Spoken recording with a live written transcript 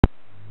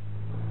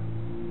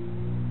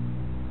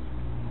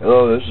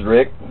Hello, this is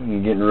Rick.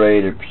 I'm getting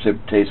ready to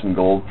precipitate some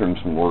gold from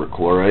some Auric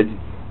Chloride.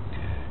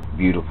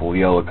 Beautiful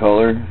yellow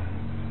color.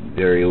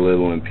 Very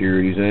little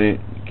impurities in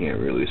it. You can't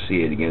really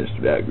see it against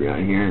the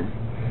background here.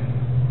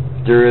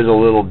 There is a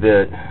little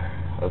bit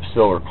of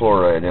silver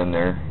chloride in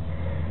there.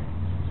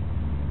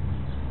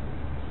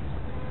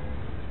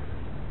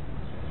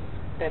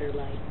 Better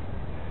light.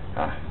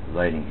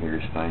 Lighting here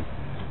is fine.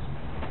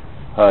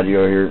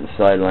 Audio here at the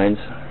sidelines.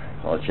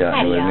 All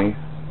chatting with me.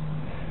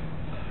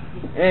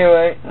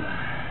 Anyway,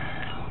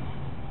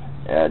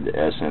 add the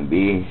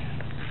SMB.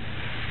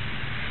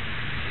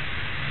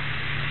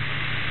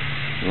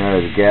 Now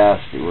there's gas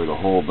with a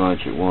whole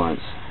bunch at once,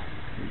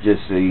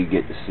 just so you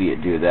get to see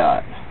it do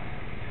that.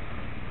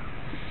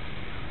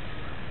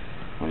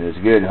 When it's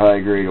good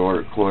high-grade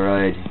Auric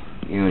Chloride,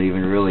 you don't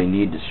even really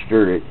need to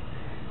stir it.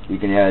 You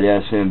can add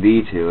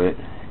SMB to it,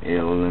 and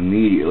it will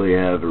immediately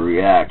have a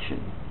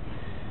reaction.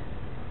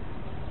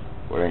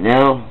 Right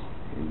now,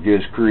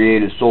 just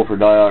created sulfur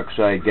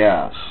dioxide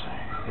gas,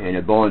 and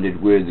it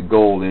bonded with the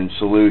gold in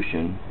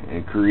solution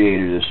and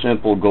created a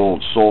simple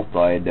gold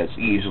sulfide that's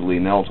easily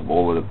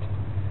meltable with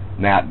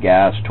a MAP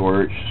gas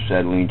torch,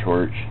 acetylene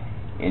torch,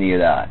 any of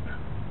that.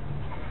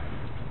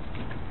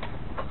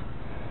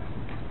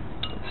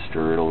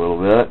 Stir it a little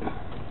bit.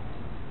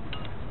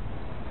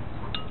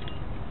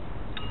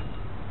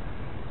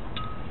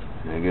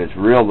 And it gets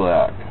real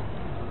black.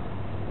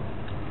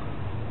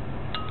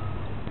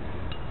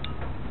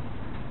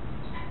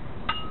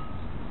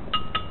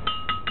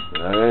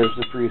 There's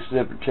the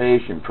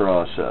precipitation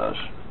process.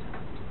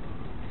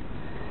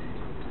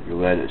 You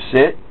let it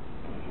sit,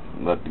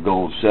 let the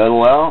gold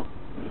settle out,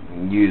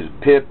 and use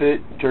a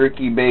pipette,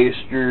 turkey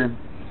baster,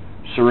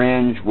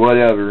 syringe,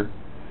 whatever,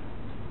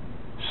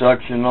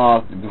 suction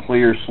off the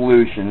clear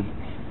solution,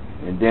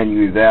 and then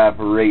you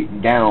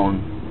evaporate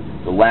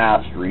down the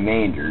last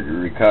remainder to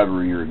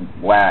recover your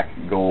black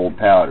gold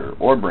powder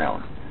or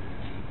brown.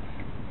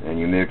 Then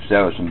you mix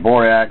that with some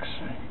borax.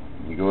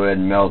 You go ahead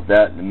and melt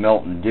that in a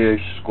melting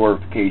dish,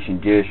 scorification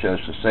dish as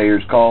the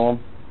sayers call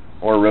them,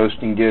 or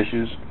roasting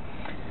dishes.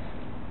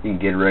 You can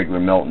get a regular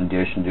melting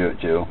dish and do it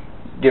too.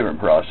 Different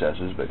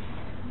processes, but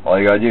all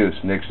you gotta do is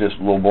mix this with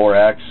a little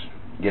borax,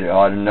 get it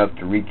hot enough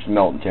to reach the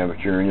melting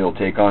temperature, and it'll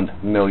take on the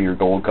familiar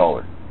gold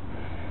color.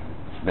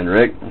 It's been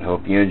Rick, and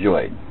hope you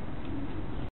enjoyed.